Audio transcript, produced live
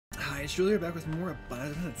It's Julia back with more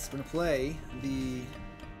about minutes. We're gonna play the.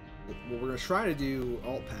 Well, we're gonna try to do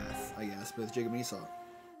alt path, I guess, with Jacob and Esau,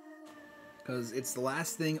 because it's the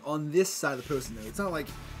last thing on this side of the post-it note. It's not like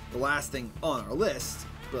the last thing on our list,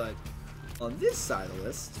 but on this side of the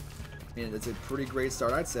list, and it's a pretty great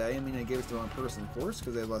start, I'd say. I mean, I gave it to the wrong person, of course,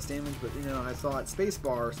 because they have less damage. But you know, I thought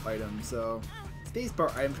spacebar item, so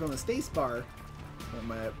spacebar item from the spacebar. Not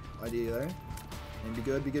my idea there. And be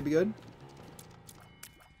good, be good, be good.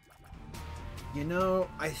 You know,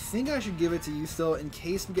 I think I should give it to you still, in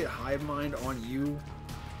case we get Hive Mind on you,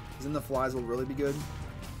 because then the flies will really be good.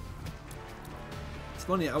 It's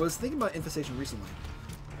funny, I was thinking about Infestation recently.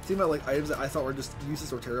 Thinking about like items that I thought were just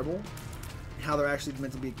useless or terrible, and how they're actually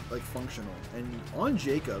meant to be like functional. And on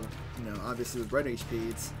Jacob, you know, obviously with red HP,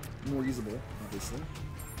 it's more usable, obviously.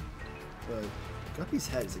 But Guppy's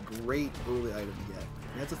Head is a great early item to get.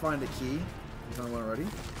 You have to find a key. You found one already.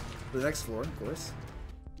 For the next floor, of course.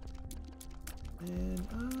 And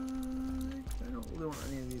I don't really want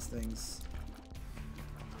any of these things.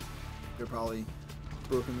 They're probably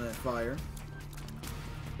broken that fire.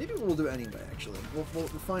 Maybe we'll do it anyway, actually. We'll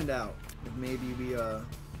find out if maybe we,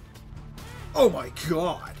 Oh my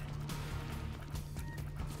god!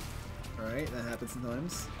 Alright, that happens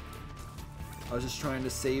sometimes. I was just trying to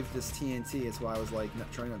save this TNT, that's why I was like,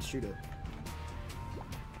 trying not to shoot it.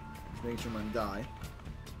 Just making sure I'm gonna die.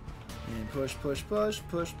 And push, push, push,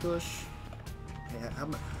 push, push. Hey, how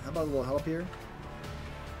about a little help here?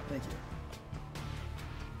 Thank you.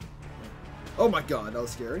 Oh my god, that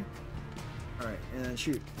was scary. Alright, and then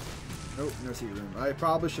shoot. Nope, no secret room. I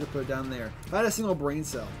probably should have put it down there. If I had a single brain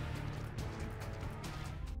cell.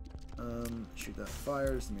 Shoot that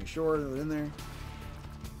fire just to make sure that it's in there.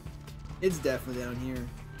 It's definitely down here.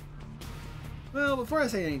 Well, before I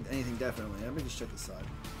say anything definitely, let me just check this side.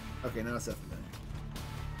 Okay, now it's definitely down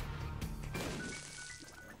here.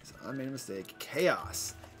 So I made a mistake.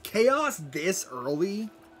 Chaos. Chaos this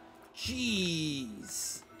early?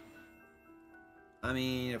 Jeez. I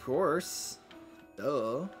mean, of course.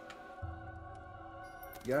 Duh.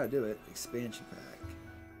 You gotta do it. Expansion pack.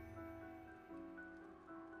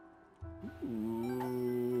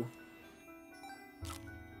 Ooh.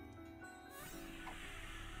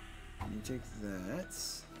 And you take that.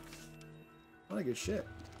 A lot of good shit.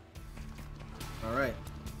 Alright.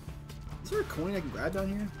 Is there a coin I can grab down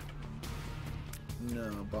here?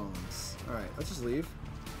 No, bombs. Alright, let's just leave.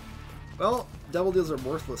 Well, double deals are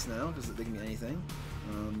worthless now because they can be anything.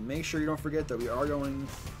 Make sure you don't forget that we are going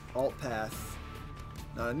alt path.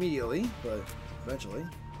 Not immediately, but eventually.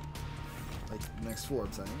 Like next floor,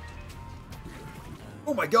 I'm saying.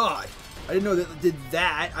 Oh my god! I didn't know that it did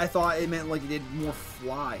that. I thought it meant like it did more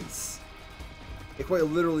flies. It quite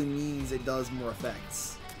literally means it does more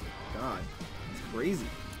effects. God, it's crazy.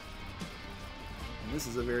 And this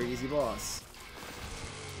is a very easy boss.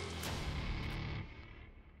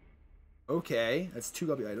 Okay, that's 2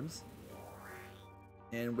 guppy items.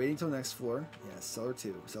 And waiting till next floor. Yeah, cellar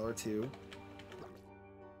 2. Cellar 2.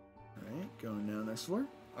 Alright, going down next floor.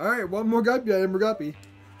 Alright, one more guppy item, more guppy.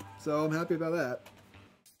 So I'm happy about that.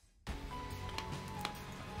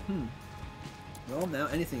 Well, now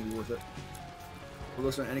anything would be worth it.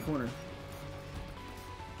 We'll go around any corner.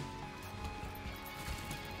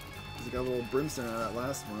 I got a little brimstone out of that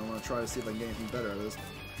last one. I want to try to see if I can get anything better out of this.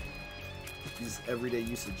 Use everyday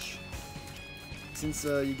usage. Since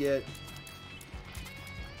you get,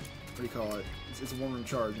 what do you call it? It's a one-room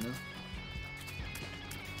charge, you know?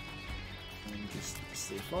 And just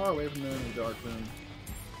stay far away from them in the dark room.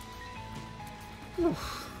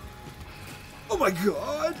 Oof. Oh my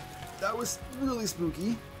god! That was really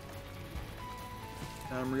spooky.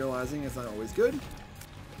 Now I'm realizing it's not always good.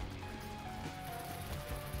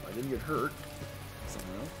 I didn't get hurt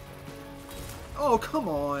somehow. Oh, come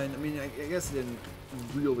on! I mean, I guess it didn't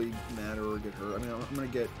really matter or get hurt. I mean, I'm gonna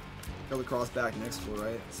get Kelly Cross back next floor,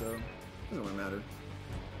 right? So, it doesn't really matter.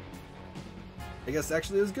 I guess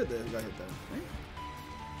actually it was good that I got hit there, right?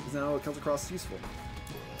 Because now Kelly Cross is useful.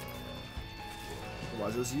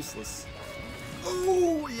 Otherwise it was useless.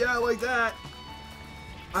 Oh, yeah, I like that!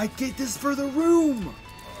 I get this for the room!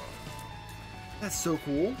 That's so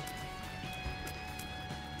cool.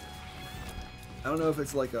 I don't know if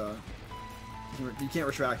it's like a... You can't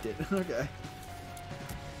retract it. Okay.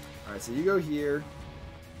 Alright, so you go here.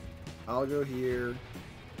 I'll go here.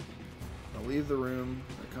 I'll leave the room.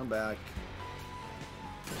 I'll come back.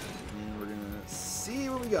 And we're gonna see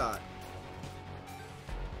what we got.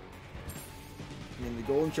 I mean, the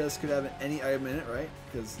golden chest could have any item in it, right?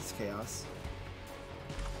 Because it's chaos.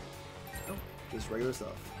 Nope, just regular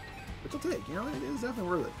stuff. Which I'll take, you know, it is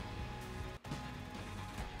definitely worth it.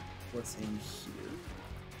 What's in here?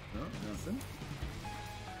 No, nothing.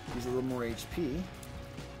 Use a little more HP. Okay,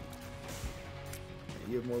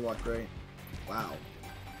 you have more luck, right? Wow.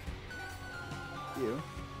 You.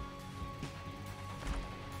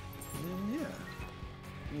 And yeah.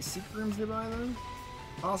 Any secret rooms nearby though?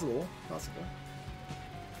 Possible. Possible.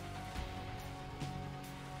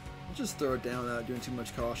 I'll just throw it down without doing too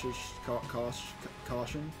much caution.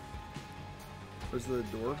 Where's the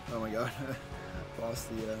door? Oh my god. Lost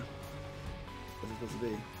the, what's it supposed to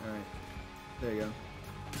be? Alright. There you go.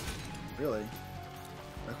 Really?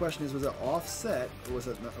 My question is, was it offset, or was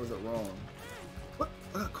it wrong? What?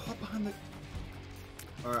 I got caught behind the...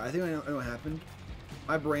 Alright, I think I know what happened.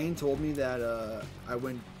 My brain told me that, I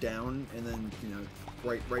went down, and then, you know,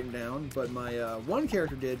 right and down, but my, one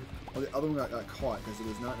character did, while the other one got caught, because it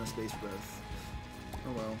was not in a space growth.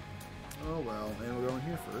 Oh well. Oh well, and we're going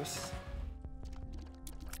here first.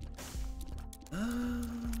 I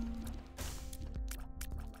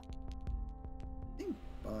think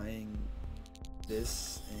buying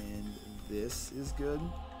this and this is good.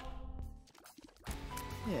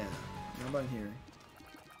 Yeah, how about here?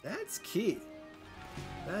 That's key.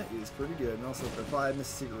 That is pretty good. And also, if I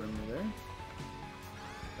missed a secret room there,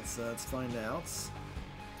 let's find out.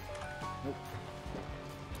 Nope.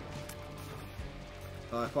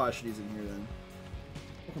 I probably should use it in here then.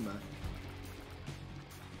 We'll come back.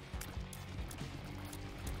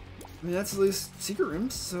 I mean, that's at least secret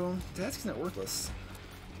rooms, so that's not worthless.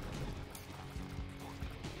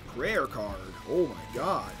 Prayer card. Oh my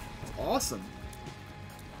god. It's awesome.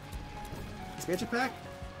 Expansion pack?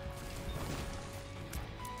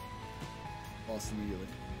 Lost immediately.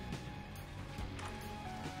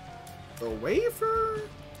 The wafer?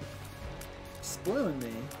 Spoiling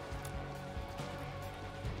me.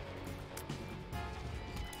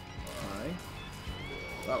 Hi.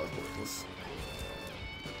 That was worthless.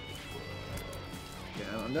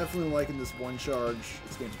 Yeah, I'm definitely liking this one charge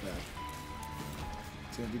expansion pack.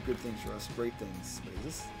 It's gonna do good things for us, great things. Wait, is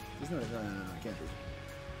this? No, it can't be.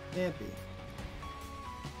 Can't be.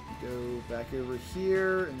 Go back over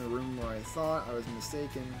here in the room where I thought I was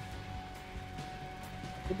mistaken.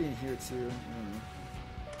 Could be in here too. I don't know.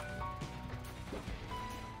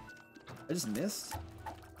 I just missed?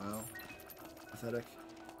 Wow. Pathetic.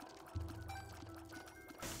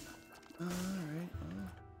 Alright.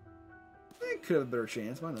 I could have a better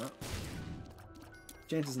chance. Why not?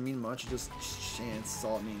 Chance doesn't mean much. Just chance. That's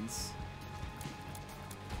all it means.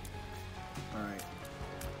 Alright.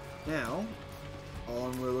 Now, all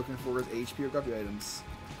I'm really looking for is HP or guppy items.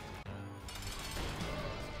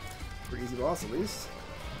 Pretty easy boss, at least.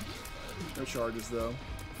 No charges, though.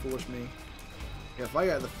 Foolish me. Yeah, if I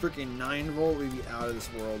got the freaking 9-volt, we'd be out of this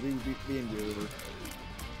world. We'd be in the over.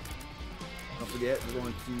 Don't forget, we're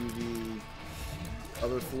going to the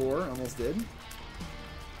other floor. Almost did.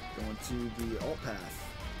 Going to the alt path.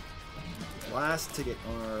 Last ticket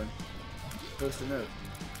on our post-it note.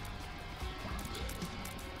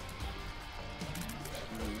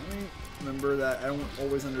 Alright. Remember that I don't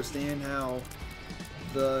always understand how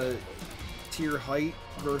the tier height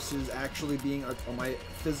versus actually being on my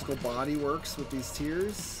physical body works with these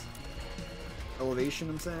tiers. Elevation,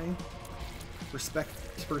 I'm saying.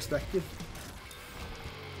 Perspective.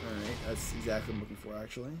 Alright, that's exactly what I'm looking for,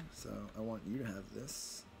 actually. So, I want you to have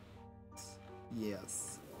this.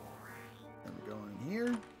 Yes. And we go in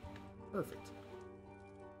here. Perfect.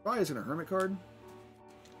 Probably just gonna hermit card.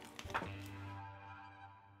 I'm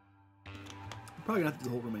probably gonna have to do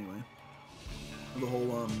the whole room anyway. The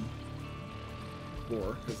whole,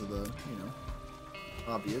 floor, because of the, you know,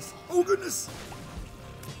 obvious. Oh, goodness!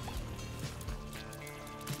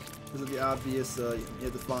 Because of the obvious, you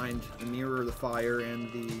have to find the mirror, the fire,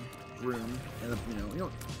 and the room, and, you know,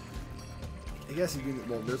 I guess you can,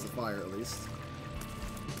 well, there's the fire, at least.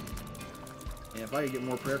 And if I could get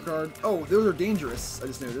more prayer card... Oh, those are dangerous, I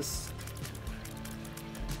just noticed.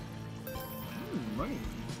 Money.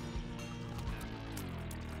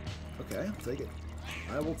 Okay, I'll take it.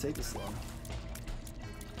 I will take it slow.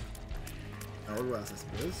 Hourglass, I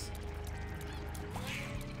suppose.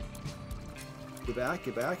 Get back,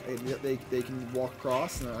 get back. They can walk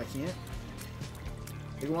across, and I can't.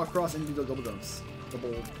 They can walk across and do double jumps.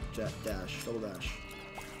 Double dash. Double dash.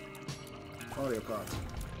 Audio cards.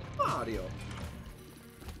 Audio.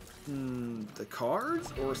 The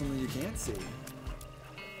cards? Or something you can't see?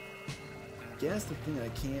 Guess the thing I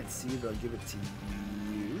can't see, but I'll give it to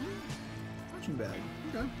you. Punching bag.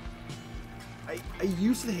 Okay. I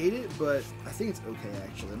used to hate it, but I think it's okay,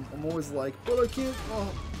 actually. I'm always like, but I can't...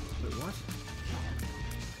 Oh, wait, what?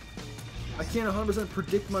 I can't 100%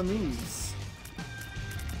 predict my moves.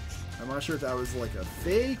 I'm not sure if that was like a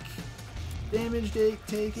fake damage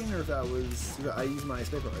taken, or if that was... I used my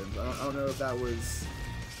special items. I don't know if that was...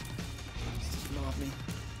 off me.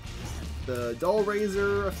 The dull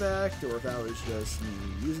razor effect, or if that was just me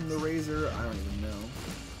using the razor. I don't even know.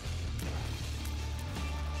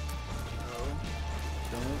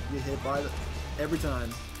 Don't get hit by the... Every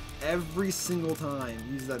time. Every single time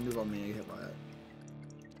you use that move on me, I get hit by it.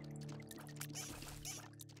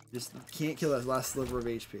 Just can't kill that last sliver of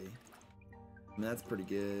HP. I mean, that's pretty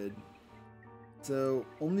good. So,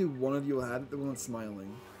 only one of you will have it, the one that's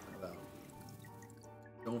smiling. About.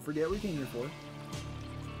 Don't forget what you came here for.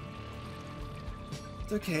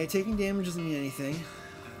 It's okay, taking damage doesn't mean anything.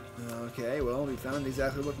 Okay, well, we found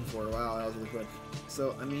exactly what we're looking for. Wow, that was really quick.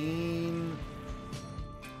 So, I mean...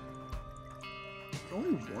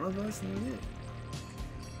 only one of us need it.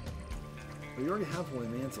 But you already have Holy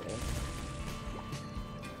Mantle.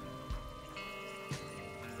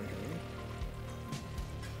 Okay.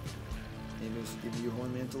 Maybe we should give you Holy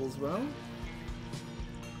Mantle as well?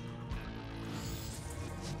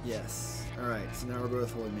 Yes. Alright, so now we're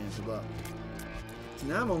both Holy Mantled up. So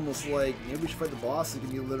now I'm almost like, maybe we should fight the boss. It can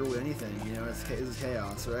be literally anything, you know, this is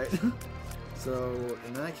chaos, right? So,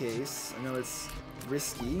 in that case, I know it's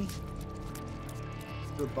risky.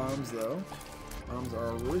 The bombs, though. Bombs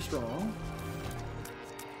are really strong.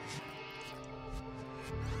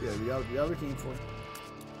 Yeah, we got what we came for.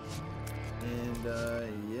 And,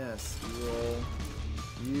 yes, we will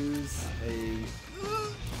use a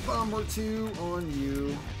bomb or two on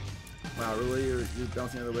you. Wow, really? You're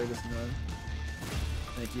bouncing out of the way this time?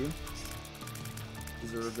 Thank you.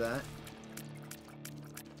 Deserve that.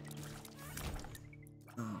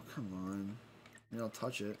 Oh, come on. I mean, I'll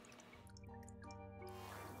touch it.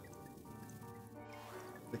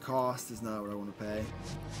 The cost is not what I want to pay.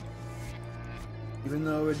 Even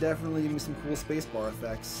though it definitely give me some cool spacebar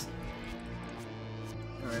effects.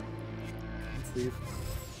 Alright. Let's leave.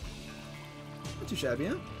 Not too shabby,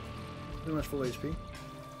 huh? Pretty much full HP.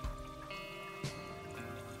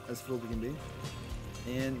 As full as we can be.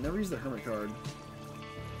 And never use the Hermit card.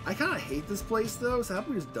 I kind of hate this place though, so how about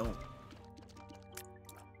we just don't?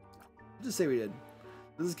 Just say we did.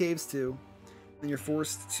 This is Caves 2. Then you're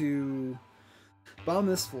forced to bomb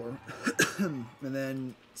this floor. And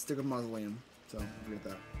then stick with Mausoleum. So, forget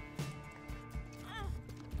that.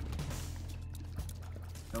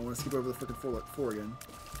 I want to skip over the freaking floor again.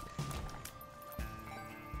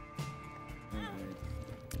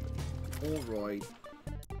 Alright. Alright.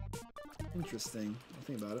 Interesting. I'll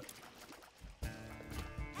think about it.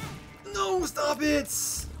 No! Stop it!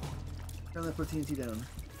 Trying to put TNT down.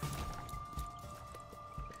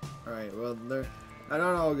 Alright, well, they're not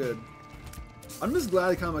all good. I'm just glad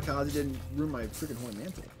the Kamikaze didn't ruin my freaking Holy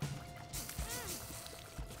Mantle.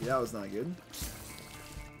 Yeah, that was not good.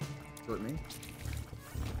 Hurt me.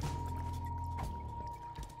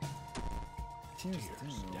 Tears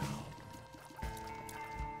down.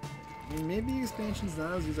 I mean, maybe expansion's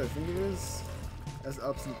not as good as I think it is. As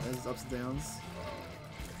ups and downs.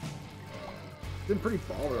 It's been pretty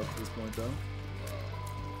baller up to this point, though.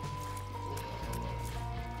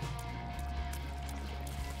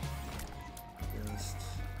 Just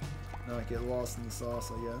not get lost in the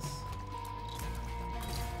sauce, I guess.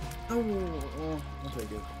 Oh, I'll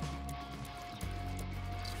take it.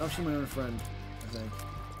 I'm actually my own friend, I think.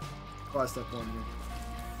 Probably step one here.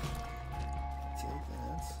 Take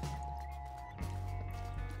that.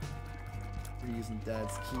 We're using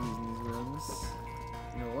Dad's keys in these rooms.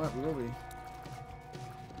 You know what? We will be.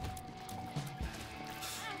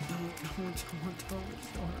 Don't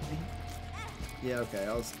hurt me. Yeah, okay.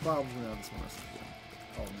 I was probably not this one.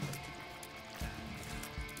 Oh no.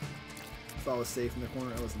 If I was safe in the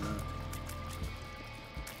corner, I was not.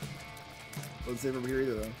 Wasn't safe over here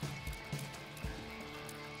either, though.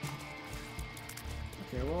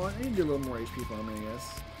 Okay, well, I need to do a little more HP farming, I guess.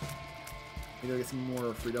 Maybe I'll get some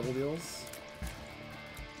more free double deals.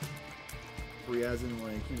 Free as in,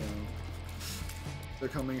 like, you know, they're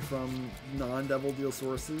coming from non-double deal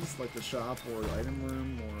sources, like the shop or the item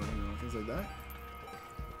room or, you know, things like that.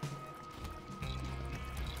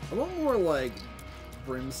 I want more, like,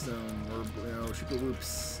 brimstone or, you know, Shuka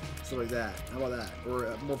Loops, stuff like that. How about that?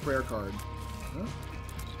 Or more prayer card. Huh?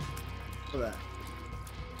 For that.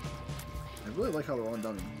 I really like how they're all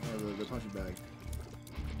dummy, or the punching bag.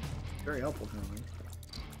 Very helpful, currently.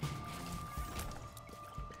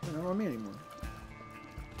 They're not on me anymore.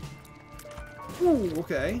 Ooh,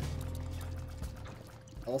 okay.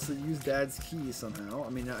 Also use Dad's keys somehow. I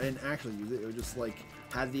mean, I didn't actually use it. It was just like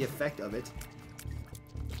had the effect of it.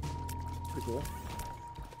 Pretty cool.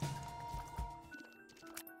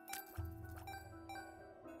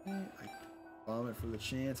 Bomb it for the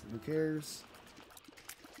chance, but who cares?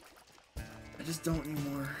 I just don't need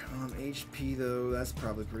more HP though. That's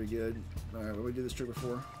probably pretty good. Alright, what did we do this trick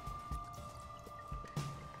before?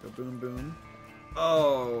 Go boom boom.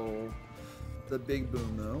 Oh! The big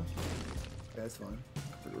boom though. Okay, that's fine. I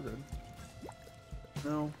think we're good.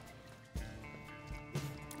 No.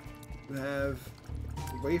 We have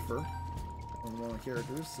wafer on one of the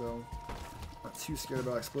characters, so not too scared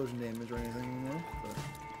about explosion damage or anything anymore. But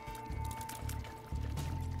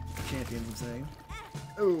champions, I'm saying.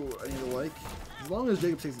 Oh, I need a like. As long as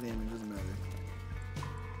Jacob takes the damage, it doesn't matter.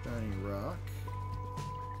 Shiny rock.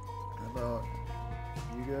 How about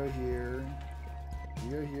you go here,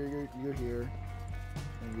 you go here, you go here,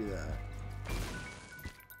 and do that.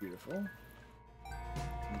 Beautiful.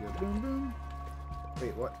 And go boom boom.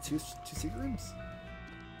 Wait, what? Two secret rooms?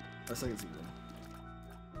 Oh, second secret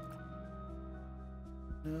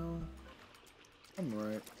room. No. I'm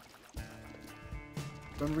alright.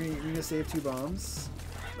 Remember, we need to save 2 bombs.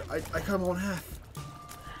 I cut them all in half.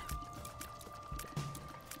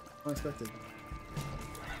 Unexpected.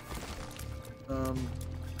 I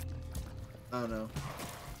don't know.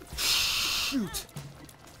 Shoot!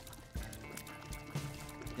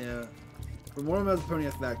 Yeah. When one of them has a pony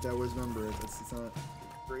effect, I always remember it. It's not the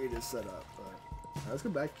greatest setup, but... let's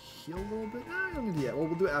go back, heal a little bit. Nah, I don't need to yet. Well,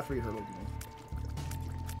 we'll do it after we hurt a little more.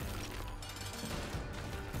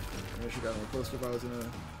 I wish I got more closer if I was gonna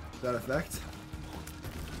that effect.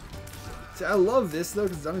 See, I love this though,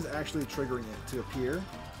 because Zami's actually triggering it to appear.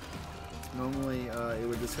 Normally, it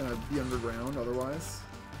would just kind of be underground otherwise.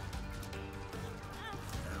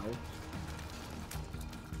 Ow.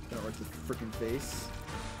 Got right to the freaking face.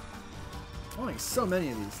 Oh, like so many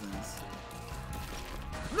of these things.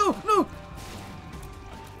 No! No!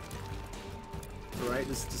 Alright,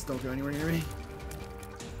 just don't go anywhere near me.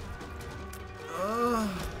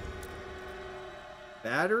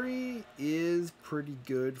 Battery is pretty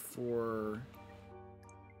good for...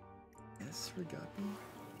 yes, for Guppy.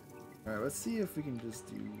 Alright, let's see if we can just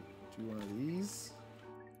do one of these.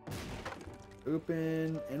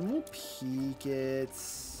 Open, and we'll peek it.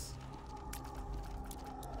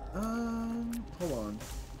 Hold on.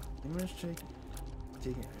 Image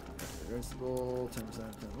taking invincible,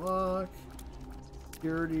 10% unlock.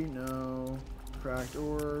 Security, no. Cracked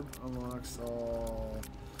orb, unlocks all.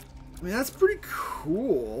 I mean, that's pretty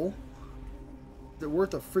cool. Is it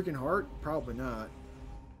worth a freaking heart? Probably not.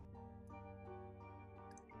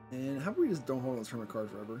 And how about we just don't hold on this tournament card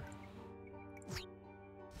forever?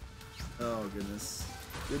 Oh, goodness.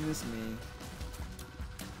 Goodness me.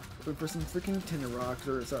 Looking for some freaking Tinder rocks,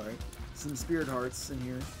 or sorry, some spirit hearts in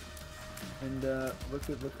here. And look,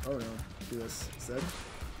 oh no, do this instead.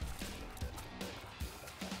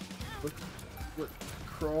 Look what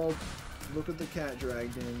crawled, look what the cat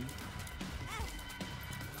dragged in.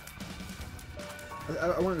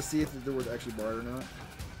 I wanted to see if there was actually barred or not.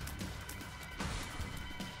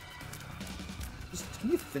 Just,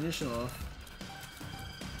 can you finish him off?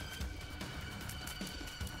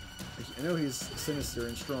 I know he's sinister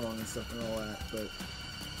and strong and stuff and all that, but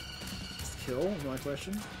just kill is my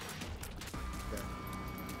question. Okay.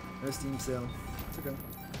 No Steam sale. It's okay.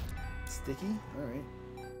 Sticky? Alright.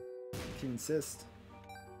 If you insist.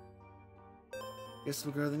 Guess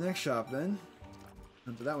we'll go to the next shop then.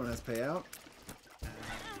 But that one has payout.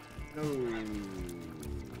 No. I'm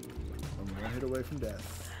 1 hit away from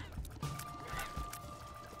death.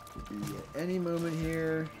 Could be at any moment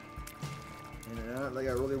here. And not like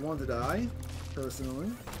I really want to die, personally.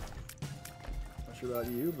 Not sure about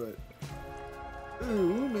you, but...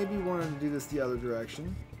 ooh, maybe wanted to do this the other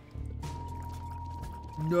direction.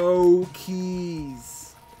 No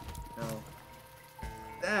keys! No.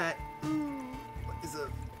 That is a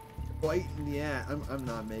bite in the ass. I'm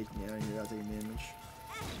not making it out here without taking damage.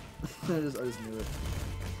 I just knew it.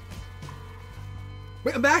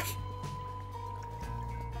 Wait, I'm back!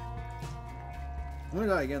 I'm gonna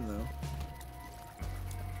die again, though.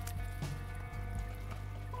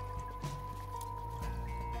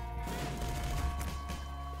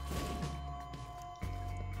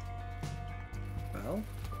 Well,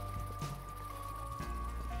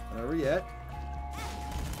 not over yet.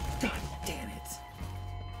 God damn it!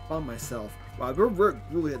 On myself. Wow, we're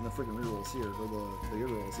really hitting the freaking rerolls here, or the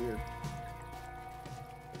good rolls here.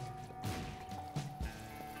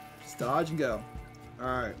 Just dodge and go.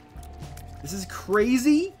 Alright. This is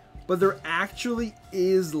crazy, but there actually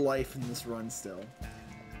is life in this run still.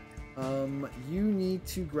 You need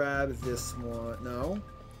to grab this one. No?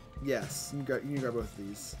 Yes, you need to grab both of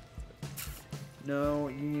these. No,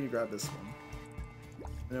 you need to grab this one.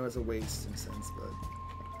 I know it's a waste in a sense, but...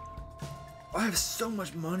 oh, I have so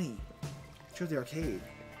much money! chose the arcade.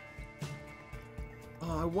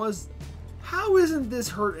 Oh, I was... How isn't this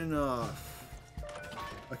hurt enough?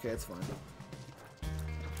 Okay, it's fine.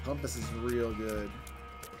 Compass is real good.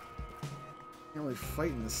 Can't really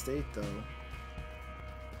fight in the state, though.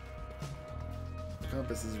 The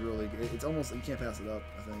compass is really good. It's almost... You can't pass it up,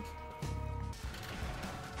 I think.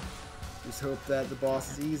 Just hope that the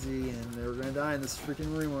boss is easy, and we're gonna die in this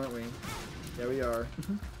freaking room, aren't we? Yeah, we are.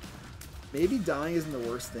 Maybe dying isn't the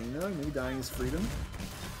worst thing, though. Maybe dying is freedom.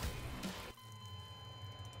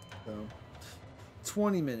 So,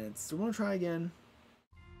 20 minutes. Do we want to try again?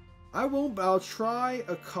 I won't, but I'll try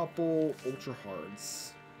a couple ultra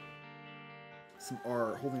hards. Some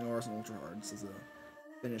R, holding R's and ultra hards as a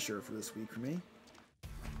finisher for this week for me.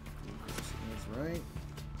 That's right.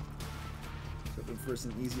 Looking for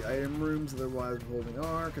some easy item rooms, otherwise we're holding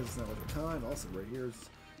R because it's not worth the time. Also, right here is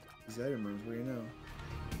easy item rooms. Where you know?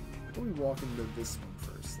 Before we walk into this one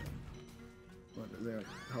first, then.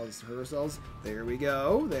 How does hurt ourselves? There we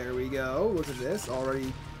go. There we go. Look at this.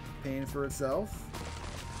 Already paying for itself.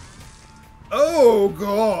 Oh,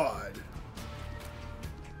 God!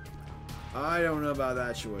 I don't know about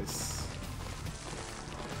that choice.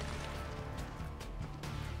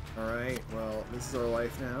 Alright, well, this is our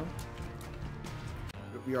life now.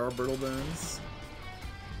 We are brittle bones.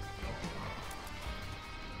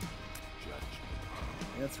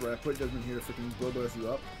 That's right, I put Judgment here to freaking blow both you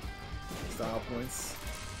up. Style points.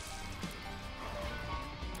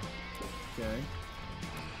 Okay.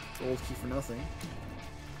 Gold key for nothing.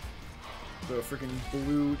 So a freaking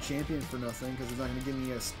blue champion for nothing, because it's not going to give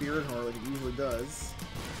me a spirit heart like it usually does.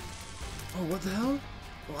 Oh, what the hell?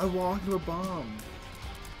 Oh, I walked into a bomb.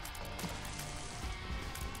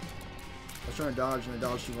 I was trying to dodge and I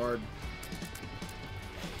dodged too hard.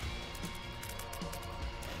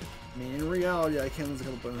 I mean, in reality, I can lose a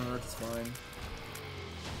couple bone hearts, it's fine.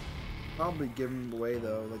 Probably give them away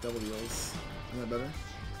though, like double deals. Isn't that better?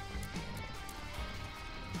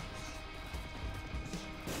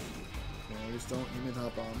 Okay, just don't hit me with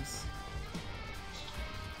hot bombs.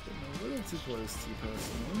 Getting a little too close to you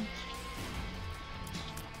personally.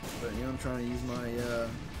 But you know, I'm trying to use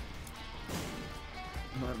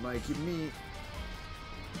my keep meat.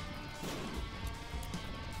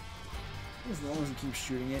 As long as you keep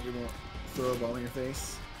shooting it, you won't throw a bomb in your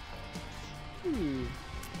face. Ooh.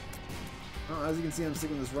 Well, as you can see, I'm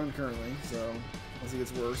sticking with this run currently, so unless it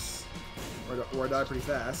gets worse, or I die pretty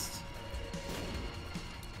fast.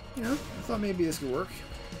 You know, I thought maybe this could work.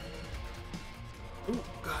 Ooh,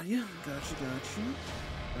 got you. Gotcha, gotcha.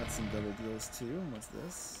 Got some double deals too. What's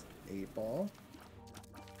this? 8-ball.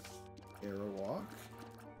 Arrow walk.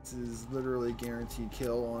 This is literally guaranteed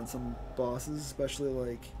kill on some bosses, especially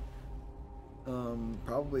like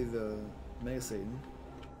probably the Mega Satan.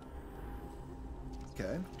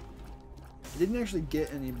 Okay. I didn't actually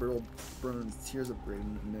get any Brittle Bones Tears upgrade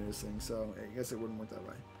in noticing, so I guess it wouldn't work that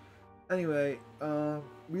way. Anyway,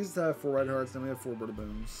 we used to have 4 red hearts, then we have 4 Brittle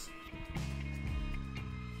Bones.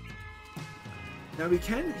 Now we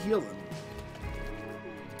can heal them,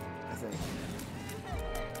 I think.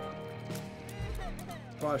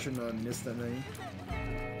 Probably shouldn't have missed that many.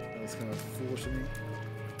 That was kind of foolish of me.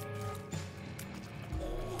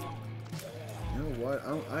 You know what?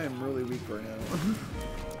 I am really weak right now.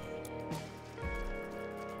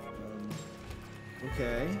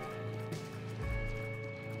 Okay.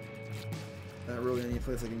 Not really any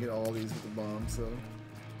place I can get all these with the bomb, so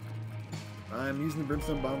I'm using the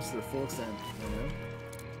brimstone bombs to their full extent, you know?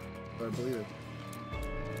 But I believe it.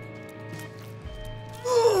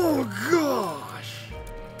 Oh gosh!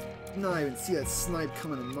 Not even see that snipe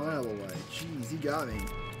coming a mile away. Jeez, he got me.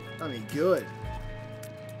 Got me good.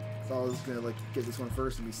 Thought I was gonna like get this one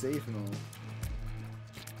first and be safe and all.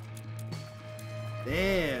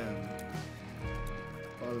 Damn.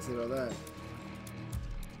 What to say about that?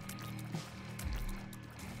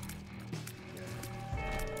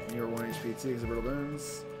 And you're 1 HP too because of Brittle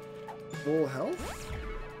Bones. Full health?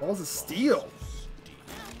 Balls of Steel!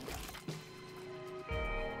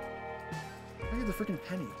 I get the freaking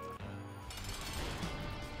penny.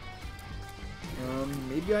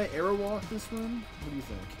 Maybe I arrow walk this one? What do you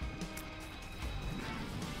think?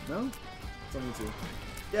 No? It's on me too.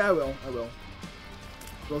 Yeah, I will. I will.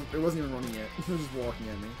 It wasn't even running yet. It was just walking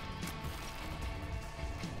at me.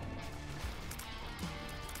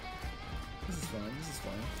 This is fine. This is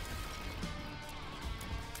fine.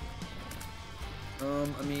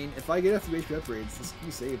 I mean, if I get a few HP upgrades, this can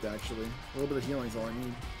be saved, actually. A little bit of healing is all I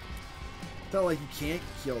need. It's not like you can't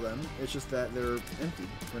heal them. It's just that they're empty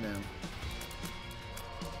for now.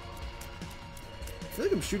 I feel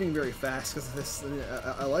like I'm shooting very fast because of this.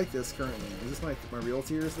 I like this currently. Is this my real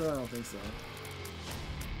tears, though? I don't think so.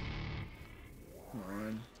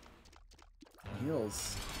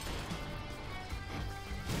 heals.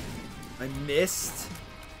 I missed.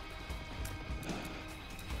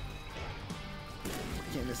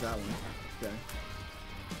 I can't miss that one. Okay.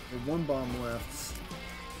 There's one bomb left.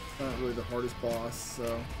 It's not really the hardest boss,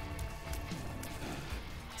 so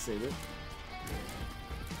save it.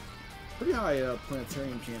 Pretty high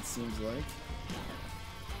planetarium chance, seems like.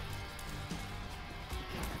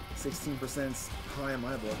 16% high in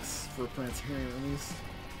my books for planetarium, at least.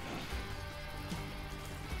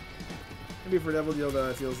 Maybe for Devil Deal, though,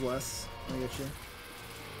 it feels less. I get you.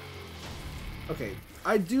 Okay,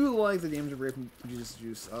 I do like the damage of Rape from Jesus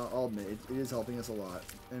Juice. I'll admit, it is helping us a lot.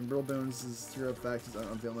 And Brittle Bones is 0 effect.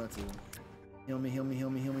 I'm feeling that too. Heal me, heal me,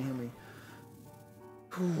 heal me, heal me, heal me.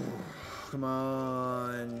 Whew. Come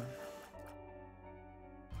on.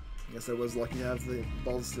 I guess I was lucky to have the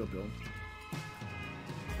Balls of Steel build.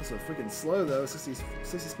 That's so freaking slow though, 60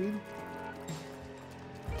 speed.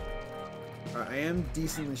 Alright, I am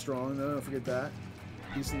decently strong though, don't forget that.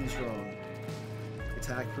 Decently strong.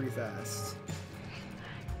 Attack pretty fast.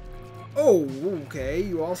 Oh, okay,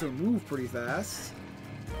 you also move pretty fast.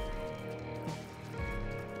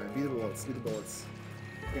 Alright, beat the bullets, beat the bullets.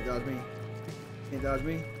 Can't dodge me. Can't dodge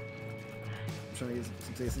me. I'm trying to get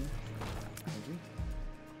some tasting. Thank you.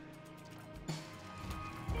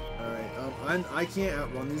 Alright, I can't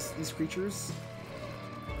outrun these creatures.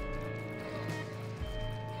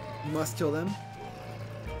 Must kill them.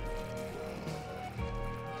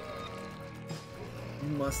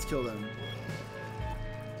 Must kill them.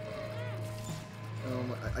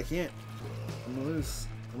 I can't. I'm gonna lose.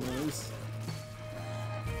 I'm gonna lose.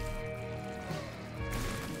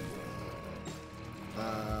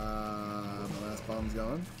 My last bomb's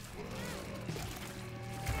gone.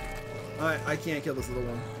 I can't kill this little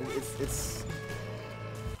one. It's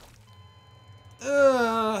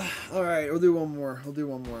alright, we'll do one more. We'll do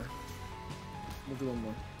one more. We'll do one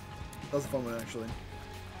more. That was a fun one, actually.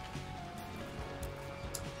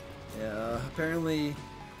 Yeah, apparently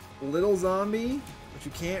little zombie, but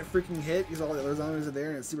you can't freaking hit because all the other zombies are there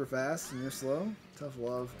and it's super fast and you're slow. Tough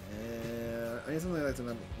love. And I need something like to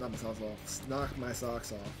knock my socks off. Knock my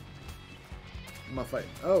socks off. I'm not fighting.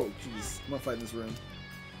 Oh, jeez. I'm not fighting this room.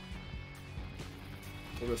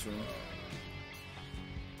 Or this room.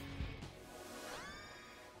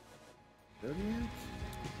 Zodiac?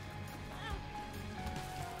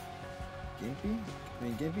 Gimpy? I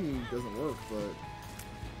mean, Gimpy doesn't work, but...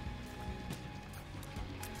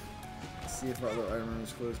 Let's see if our other item room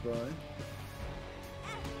is close by.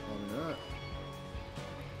 Probably not.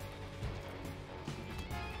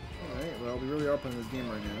 Alright, well, we really are playing this game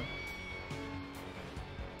right now.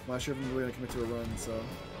 I'm not sure if I'm really going to commit to a run, so...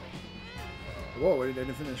 Whoa, wait, I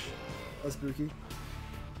didn't finish. That's spooky.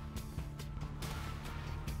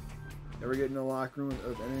 Ever get in a lock room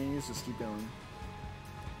of enemies? Just keep going.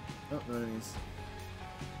 Oh, no enemies.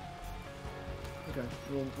 Okay,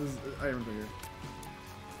 well, this is item room here.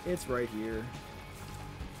 It's right here.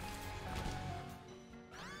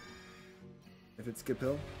 If it's good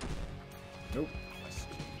pill? Nope.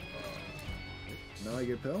 Now I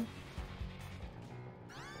get a pill?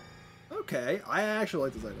 Okay, I actually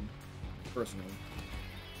like this item. Personally.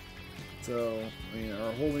 So, I mean,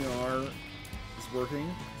 our holding R is working.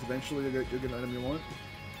 It's eventually you'll get an item you want.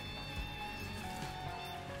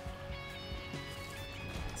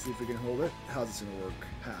 Let's see if we can hold it. How's this gonna work?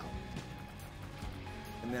 How?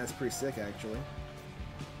 And that's pretty sick, actually.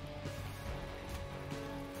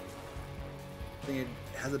 I think it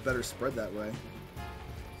has a better spread that way.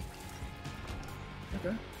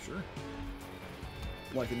 Okay, sure.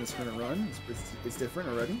 Liking this current run. It's different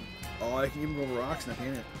already. Oh, I can even go over rocks now,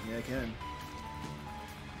 can it? Yeah, I can.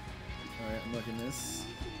 Alright, I'm liking this.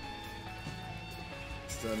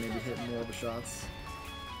 Just maybe hit more of the shots.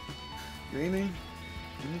 You're aiming?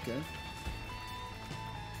 Okay.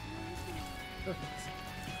 Perfect.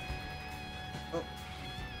 Oh.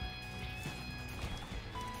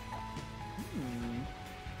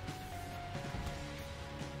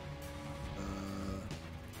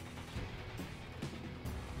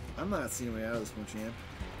 I'm not seeing a way out of this one, champ.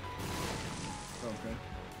 Oh, okay.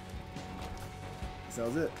 So that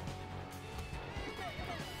was it.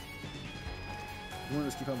 You want to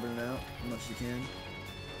just keep pumping it out as much as you can.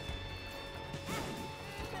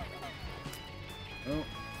 Oh.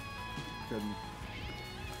 Couldn't.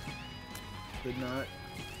 Could not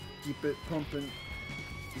keep it pumping.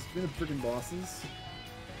 These been freaking bosses.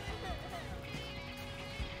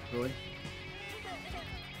 Really?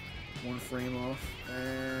 One frame off.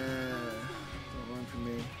 Don't run from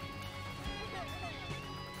me.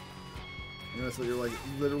 You know, that's what you're like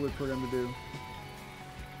literally programmed to do.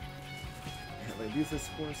 I hit like Doofus,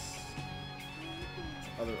 of course.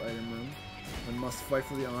 other item room. I must fight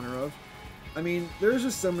for the honor of. I mean, there's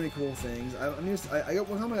just so many cool things. I got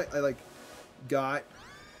one time I like got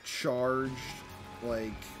charged,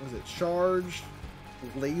 like, what was it? Charged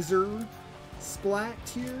laser splat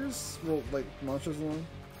tears. Well, like monsters alone.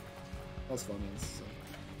 That was fun. So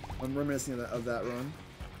I'm reminiscing of that run,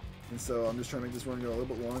 and so I'm just trying to make this run go a little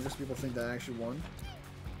bit longer so people think that I actually won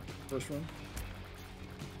first run.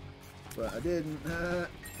 But I didn't.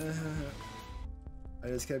 I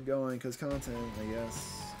just kept going because content, I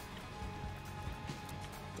guess.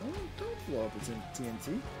 Don't blow up with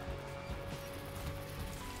TNT.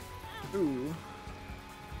 Ooh.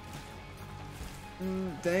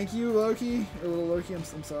 Thank you, Loki. Or little Loki,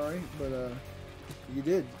 I'm sorry. But, you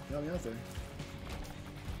did. You got me out there.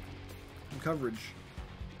 Some coverage.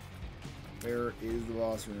 Where is the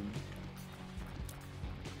boss room?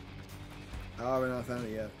 Oh, I've not found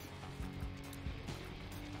it yet.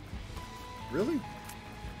 Really?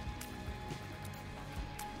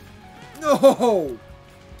 No!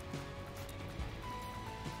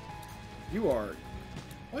 You are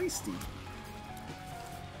feisty.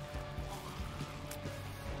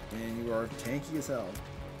 And you are tanky as hell.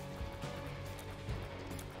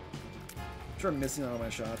 I'm sure I'm missing all my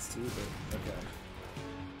shots too, but okay.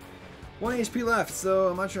 1 HP left, so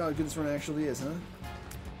I'm not sure how good this run actually is, huh?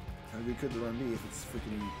 How good could the run be if it's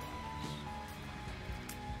freaking...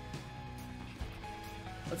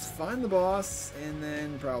 Let's find the boss, and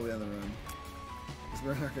then probably on the run. Because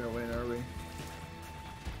we're not going to win, are we?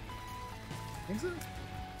 Think so?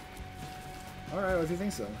 Alright, well, if you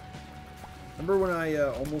think so. Remember when I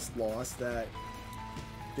almost lost that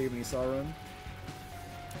Dave and Esau run?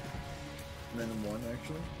 And then won,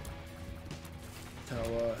 actually? That's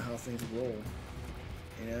how things roll.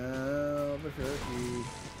 Yeah, Albuquerque.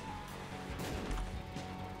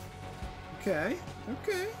 Okay,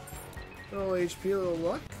 okay. A little HP, a little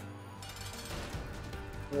luck.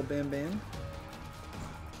 A little bam bam.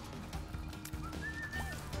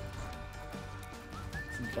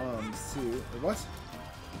 Some bombs too. Or what?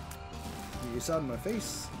 You saw it in my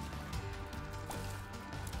face.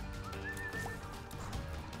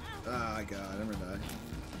 Ah, God, I'm gonna die.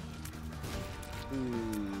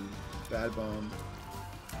 Ooh, bad bomb.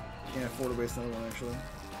 Can't afford to waste another one, actually.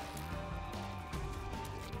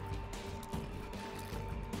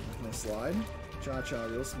 Nice slide. Cha-cha,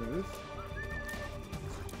 real smooth.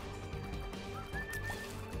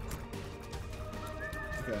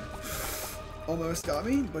 Okay. Almost got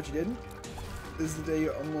me, but you didn't. This is the day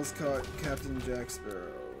you almost caught Captain Jack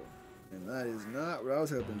Sparrow. And that is not what I was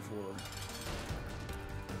hoping for.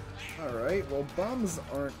 Alright, well, bombs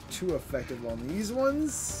aren't too effective on these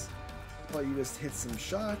ones. But you just hit some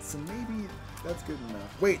shots, and maybe that's good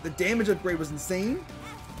enough. Wait, the damage upgrade was insane?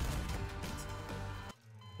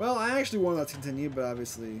 Well, I actually wanted that to continue, but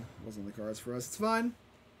obviously it wasn't in the cards for us. It's fine.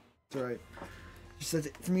 It's alright. She said,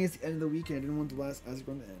 for me, it's the end of the week, and I didn't want the last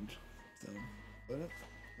Asgard to end. So, but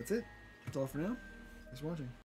that's it. That's all for now. Thanks for watching.